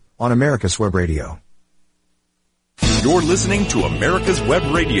 a.m., on America's Web Radio. You're listening to America's Web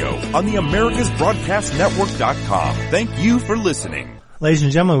Radio on the AmericasBroadcastNetwork.com. Thank you for listening. Ladies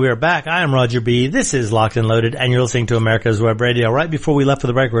and gentlemen, we are back. I am Roger B. This is Locked and Loaded, and you're listening to America's Web Radio. Right before we left for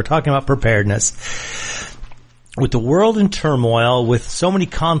the break, we were talking about preparedness. With the world in turmoil, with so many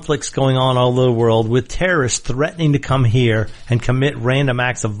conflicts going on all over the world, with terrorists threatening to come here and commit random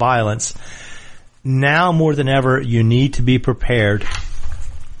acts of violence, now more than ever, you need to be prepared.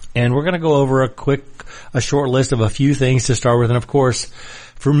 And we're going to go over a short list of a few things to start with. And of course,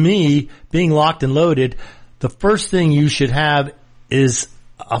 for me, being locked and loaded, the first thing you should have is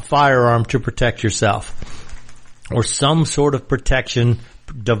a firearm to protect yourself, or some sort of protection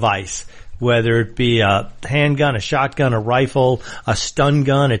device, whether it be a handgun, a shotgun, a rifle, a stun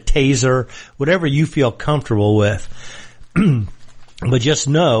gun, a taser, whatever you feel comfortable with. But just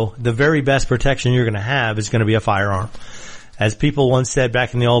know the very best protection you're going to have is going to be a firearm. As people once said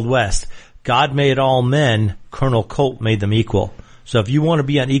back in the Old West, God made all men, Colonel Colt made them equal. So if you want to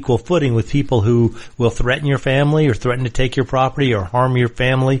be on equal footing with people who will threaten your family or threaten to take your property or harm your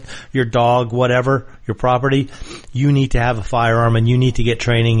family, your dog, whatever, your property, you need to have a firearm and you need to get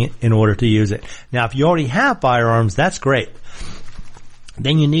training in order to use it. Now, if you already have firearms, that's great.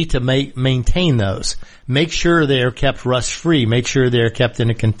 Then you need to maintain those. Make sure they are kept rust-free. Make sure they're kept in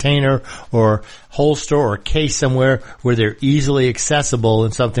a container or holster or case somewhere where they're easily accessible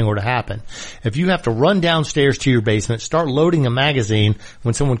and something were to happen. If you have to run downstairs to your basement, start loading a magazine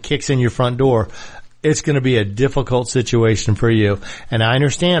when someone kicks in your front door, it's going to be a difficult situation for you. And I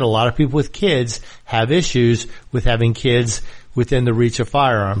understand a lot of people with kids have issues with having kids within the reach of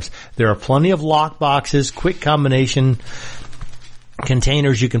firearms. There are plenty of lock boxes, quick combination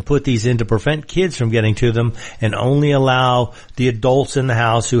containers you can put these in to prevent kids from getting to them and only allow the adults in the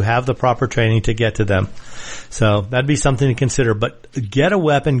house who have the proper training to get to them. So that'd be something to consider. But get a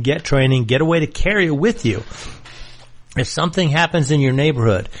weapon, get training, get a way to carry it with you. If something happens in your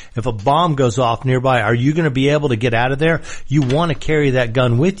neighborhood, if a bomb goes off nearby, are you going to be able to get out of there? You want to carry that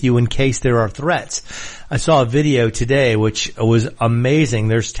gun with you in case there are threats. I saw a video today which was amazing.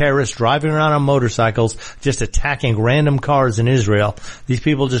 There's terrorists driving around on motorcycles just attacking random cars in Israel. These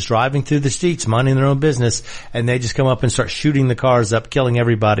people just driving through the streets, minding their own business, and they just come up and start shooting the cars up, killing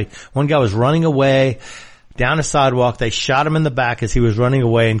everybody. One guy was running away down a sidewalk. They shot him in the back as he was running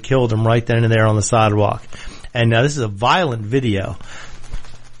away and killed him right then and there on the sidewalk. And now this is a violent video.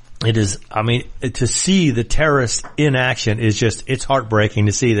 It is, to see the terrorists in action is just, it's heartbreaking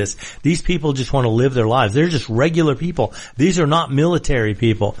to see this. These people just want to live their lives. They're just regular people. These are not military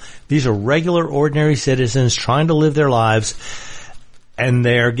people. These are regular, ordinary citizens trying to live their lives, and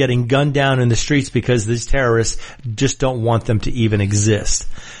they're getting gunned down in the streets because these terrorists just don't want them to even exist.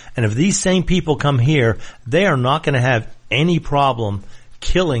 And if these same people come here, they are not going to have any problem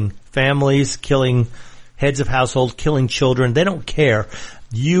killing families, killing heads of household, killing children. They don't care.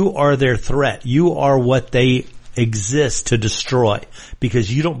 You are their threat. You are what they exist to destroy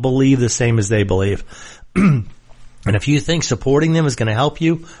because you don't believe the same as they believe. And if you think supporting them is going to help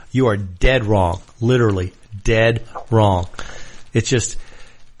you, you are dead wrong. Literally dead wrong. It's just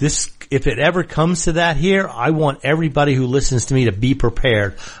this. If it ever comes to that here, I want everybody who listens to me to be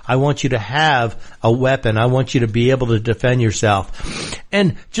prepared. I want you to have a weapon. I want you to be able to defend yourself.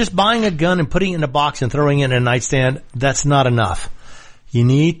 And just buying a gun and putting it in a box and throwing it in a nightstand, that's not enough. You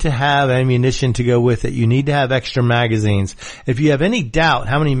need to have ammunition to go with it. You need to have extra magazines. If you have any doubt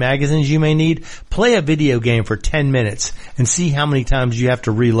how many magazines you may need, play a video game for 10 minutes and see how many times you have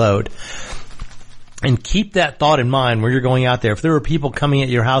to reload. And keep that thought in mind when you're going out there. If there were people coming at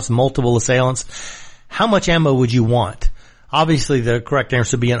your house, multiple assailants, how much ammo would you want? Obviously, the correct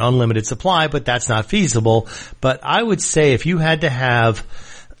answer would be an unlimited supply, but that's not feasible. But I would say if you had to have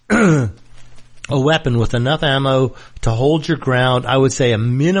a weapon with enough ammo to hold your ground, I would say a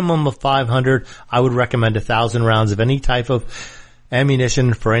minimum of 500. I would recommend 1,000 rounds of any type of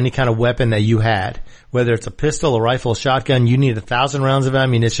ammunition for any kind of weapon that you had. Whether it's a pistol, a rifle, a shotgun, you need 1,000 rounds of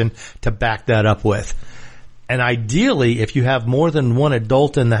ammunition to back that up with. And ideally, if you have more than one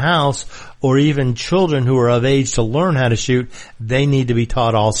adult in the house or even children who are of age to learn how to shoot, they need to be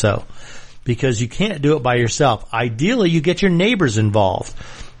taught also. Because you can't do it by yourself. Ideally, you get your neighbors involved.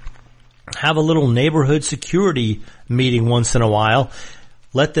 Have a little neighborhood security meeting once in a while.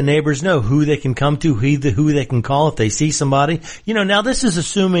 Let the neighbors know who they can come to, who they can call if they see somebody. Now this is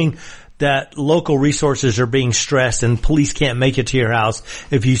assuming that local resources are being stressed and police can't make it to your house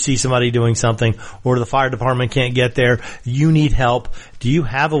if you see somebody doing something, or the fire department can't get there. You need help. Do you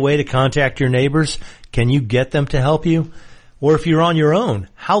have a way to contact your neighbors? Can you get them to help you? Or if you're on your own,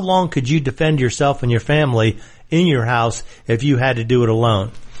 how long could you defend yourself and your family in your house if you had to do it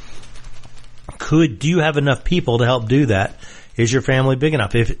alone? Do you have enough people to help do that? Is your family big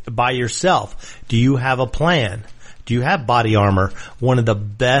enough? If by yourself, do you have a plan? Do you have body armor? One of the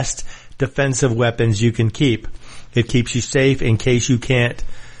best defensive weapons you can keep. It keeps you safe in case you can't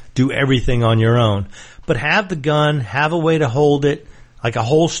do everything on your own. But have the gun, have a way to hold it, like a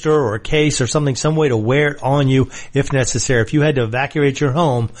holster or a case or something, some way to wear it on you if necessary. If you had to evacuate your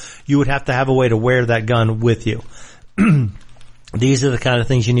home, you would have to have a way to wear that gun with you. These are the kind of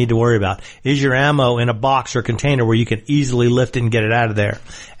things you need to worry about. Is your ammo in a box or container where you can easily lift it and get it out of there?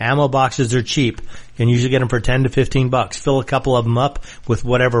 Ammo boxes are cheap. You can usually get them for $10 to $15. Fill a couple of them up with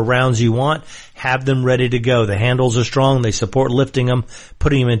whatever rounds you want. Have them ready to go. The handles are strong. They support lifting them,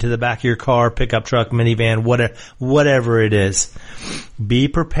 putting them into the back of your car, pickup truck, minivan, whatever it is. Be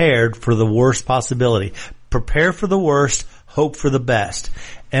prepared for the worst possibility. Prepare for the worst, hope for the best.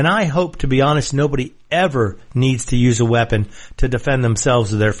 And I hope, to be honest, nobody ever needs to use a weapon to defend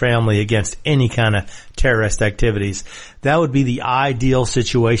themselves or their family against any kind of terrorist activities. That would be the ideal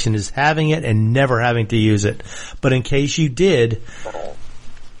situation, is having it and never having to use it. But in case you did,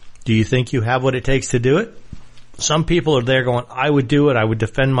 do you think you have what it takes to do it? Some people are there going, I would do it. I would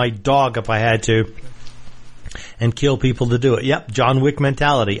defend my dog if I had to, and kill people to do it. Yep, John Wick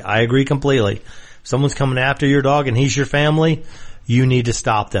mentality. I agree completely. If someone's coming after your dog and he's your family, you need to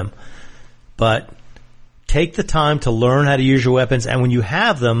stop them. But take the time to learn how to use your weapons, and when you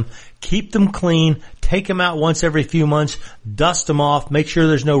have them, keep them clean, take them out once every few months, dust them off, make sure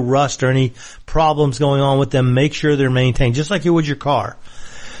there's no rust or any problems going on with them, make sure they're maintained, just like you would your car.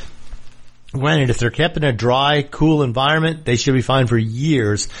 Granted, if they're kept in a dry, cool environment, they should be fine for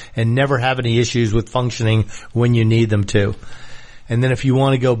years and never have any issues with functioning when you need them to. And then if you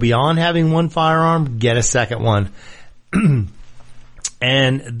want to go beyond having one firearm, get a second one.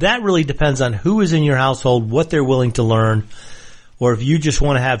 And that really depends on who is in your household, what they're willing to learn. Or if you just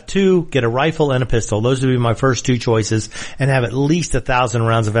want to have two, get a rifle and a pistol. Those would be my first two choices, and have at least 1,000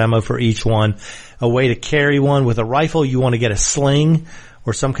 rounds of ammo for each one. A way to carry one. With a rifle, you want to get a sling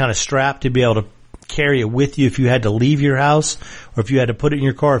or some kind of strap to be able to carry it with you if you had to leave your house, or if you had to put it in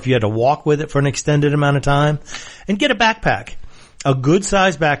your car, if you had to walk with it for an extended amount of time. And get a backpack. A good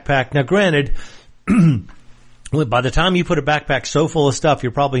sized backpack. Now granted, by the time you put a backpack so full of stuff,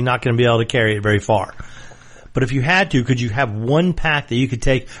 you're probably not going to be able to carry it very far. But if you had to, could you have one pack that you could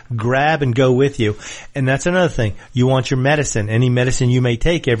take, grab, and go with you? And that's another thing. You want your medicine, any medicine you may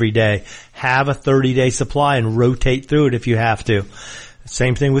take every day. Have a 30-day supply and rotate through it if you have to.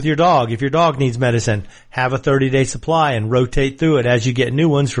 Same thing with your dog. If your dog needs medicine, have a 30-day supply and rotate through it. As you get new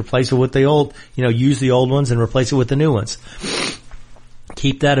ones, replace it with the old, use the old ones and replace it with the new ones.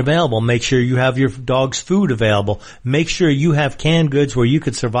 Keep that available. Make sure you have your dog's food available. Make sure you have canned goods where you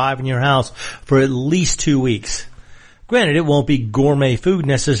could survive in your house for at least 2 weeks. Granted, it won't be gourmet food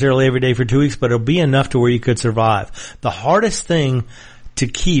necessarily every day for 2 weeks, but it'll be enough to where you could survive. The hardest thing to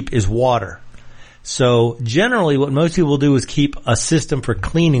keep is water. So generally what most people do is keep a system for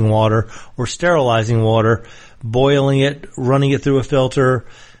cleaning water or sterilizing water, boiling it, running it through a filter,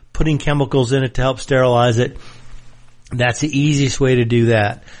 putting chemicals in it to help sterilize it. That's the easiest way to do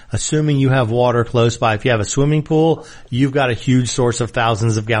that, assuming you have water close by. If you have a swimming pool, you've got a huge source of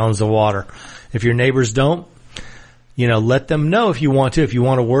thousands of gallons of water. If your neighbors don't, let them know if you want to. If you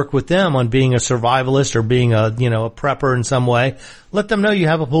want to work with them on being a survivalist or being a prepper in some way, let them know you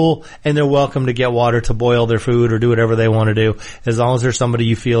have a pool and they're welcome to get water to boil their food or do whatever they want to do, as long as there's somebody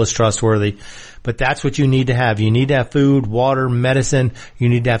you feel is trustworthy. But that's what you need to have. You need to have food, water, medicine. You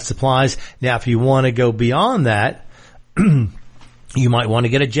need to have supplies. Now, if you want to go beyond that, you might want to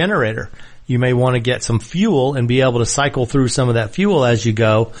get a generator. You may want to get some fuel and be able to cycle through some of that fuel as you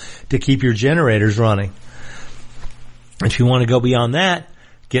go to keep your generators running. If you want to go beyond that,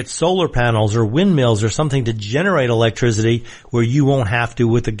 get solar panels or windmills or something to generate electricity where you won't have to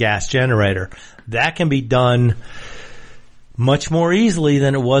with a gas generator. That can be done much more easily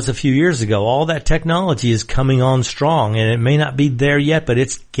than it was a few years ago. All that technology is coming on strong, and it may not be there yet, but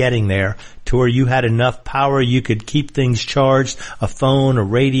it's getting there to where you had enough power you could keep things charged, a phone, a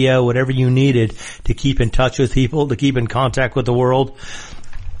radio, whatever you needed to keep in touch with people, to keep in contact with the world.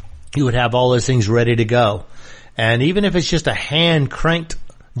 You would have all those things ready to go. And even if it's just a hand-cranked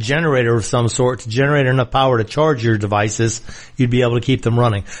generator of some sort to generate enough power to charge your devices, you'd be able to keep them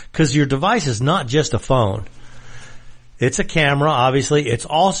running. Because your device is not just a phone. It's a camera, obviously. It's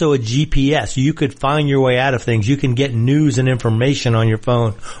also a GPS. You could find your way out of things. You can get news and information on your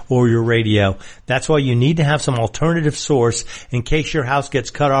phone or your radio. That's why you need to have some alternative source in case your house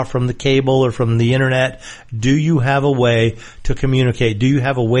gets cut off from the cable or from the internet. Do you have a way to communicate? Do you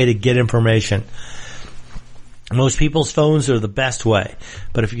have a way to get information? Most people's phones are the best way.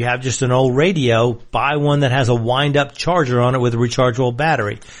 But if you have just an old radio, buy one that has a wind-up charger on it with a rechargeable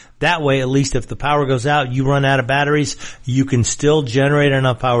battery. That way, at least if the power goes out, you run out of batteries, you can still generate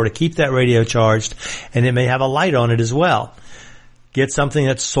enough power to keep that radio charged, and it may have a light on it as well. Get something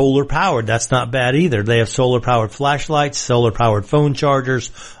that's solar powered. That's not bad either. They have solar powered flashlights, solar powered phone chargers.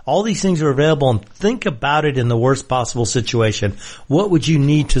 All these things are available, and think about it in the worst possible situation. What would you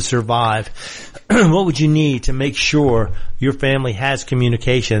need to survive? What would you need to make sure your family has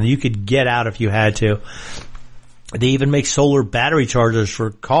communication that you could get out if you had to? They even make solar battery chargers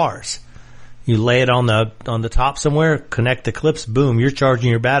for cars. You lay it on the top somewhere, connect the clips, boom, you're charging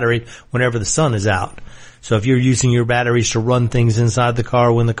your battery whenever the sun is out. So if you're using your batteries to run things inside the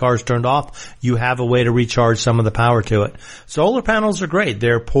car when the car's turned off, you have a way to recharge some of the power to it. Solar panels are great.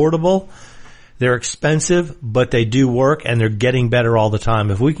 They're portable. They're expensive, but they do work, and they're getting better all the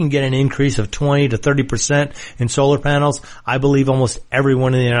time. If we can get an increase of 20 to 30% in solar panels, I believe almost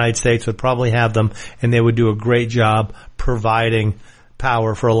everyone in the United States would probably have them, and they would do a great job providing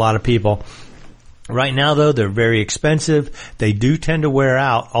power for a lot of people. Right now, though, they're very expensive. They do tend to wear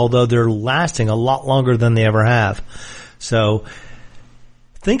out, although they're lasting a lot longer than they ever have. So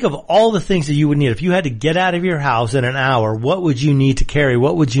think of all the things that you would need. If you had to get out of your house in an hour, what would you need to carry?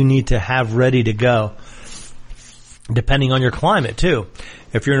 What would you need to have ready to go? Depending on your climate, too.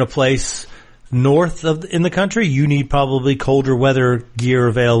 If you're in a place north in the country, you need probably colder weather gear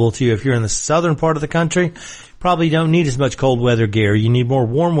available to you. If you're in the southern part of the country, probably don't need as much cold weather gear. You need more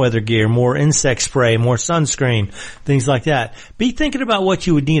warm weather gear, more insect spray, more sunscreen, things like that. Be thinking about what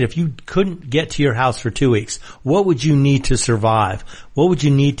you would need if you couldn't get to your house for 2 weeks. What would you need to survive? What would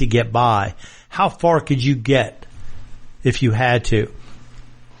you need to get by? How far could you get if you had to?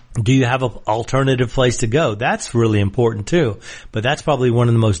 Do you have an alternative place to go? That's really important too. But that's probably one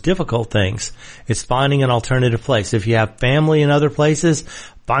of the most difficult things. It's finding an alternative place. If you have family in other places,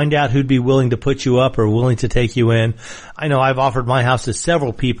 find out who'd be willing to put you up or willing to take you in. I know I've offered my house to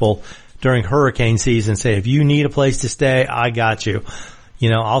several people during hurricane season. Say, if you need a place to stay, I got you. You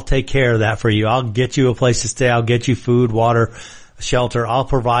know, I'll take care of that for you. I'll get you a place to stay. I'll get you food, water, shelter. I'll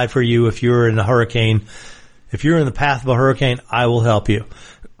provide for you if you're in a hurricane. If you're in the path of a hurricane, I will help you.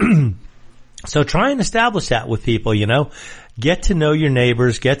 So try and establish that with people, you know. Get to know your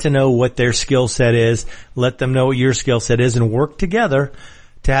neighbors, get to know what their skill set is, let them know what your skill set is, and work together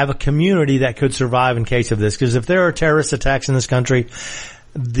to have a community that could survive in case of this. Because if there are terrorist attacks in this country,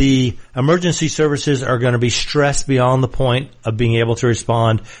 the emergency services are going to be stressed beyond the point of being able to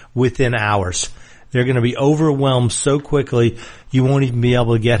respond within hours. They're going to be overwhelmed so quickly you won't even be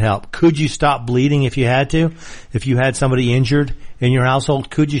able to get help. Could you stop bleeding if you had to? If you had somebody injured in your household,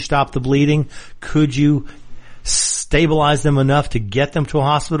 could you stop the bleeding? Could you stabilize them enough to get them to a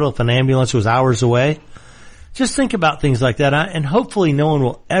hospital if an ambulance was hours away? Just think about things like that, and hopefully no one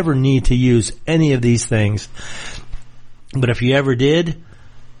will ever need to use any of these things. But if you ever did,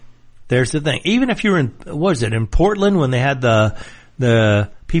 there's the thing. Even if you're in, what was it, in Portland when they had the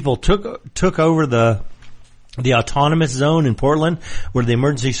people took over the autonomous zone in Portland where the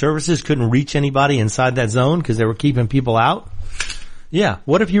emergency services couldn't reach anybody inside that zone because they were keeping people out. Yeah.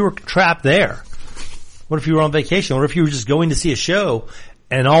 What if you were trapped there? What if you were on vacation? What if you were just going to see a show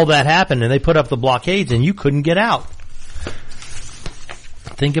and all that happened and they put up the blockades and you couldn't get out?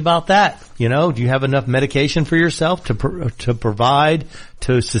 Think about that. You know, do you have enough medication for yourself to provide,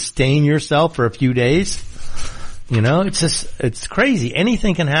 to sustain yourself for a few days? You know, it's crazy.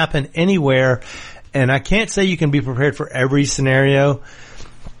 Anything can happen anywhere. And I can't say you can be prepared for every scenario,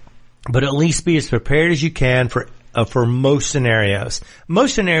 but at least be as prepared as you can for most scenarios.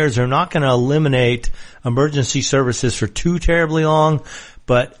 Most scenarios are not going to eliminate emergency services for too terribly long,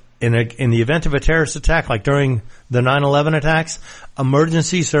 but in the event of a terrorist attack, like during the 9/11 attacks,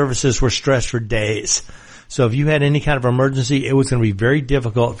 emergency services were stressed for days. So if you had any kind of emergency, it was going to be very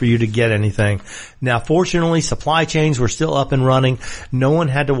difficult for you to get anything. Now, fortunately, supply chains were still up and running. No one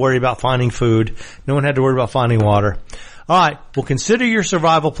had to worry about finding food. No one had to worry about finding water. All right. Well, consider your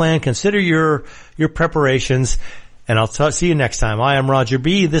survival plan. Consider your preparations. And I'll see you next time. I am Roger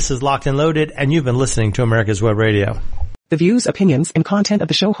B. This is Locked and Loaded, and you've been listening to America's Web Radio. The views, opinions, and content of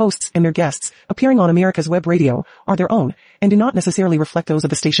the show hosts and their guests appearing on America's Web Radio are their own and do not necessarily reflect those of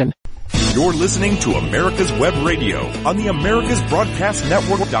the station. You're listening to America's Web Radio on the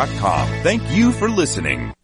AmericasBroadcastNetwork.com. Thank you for listening.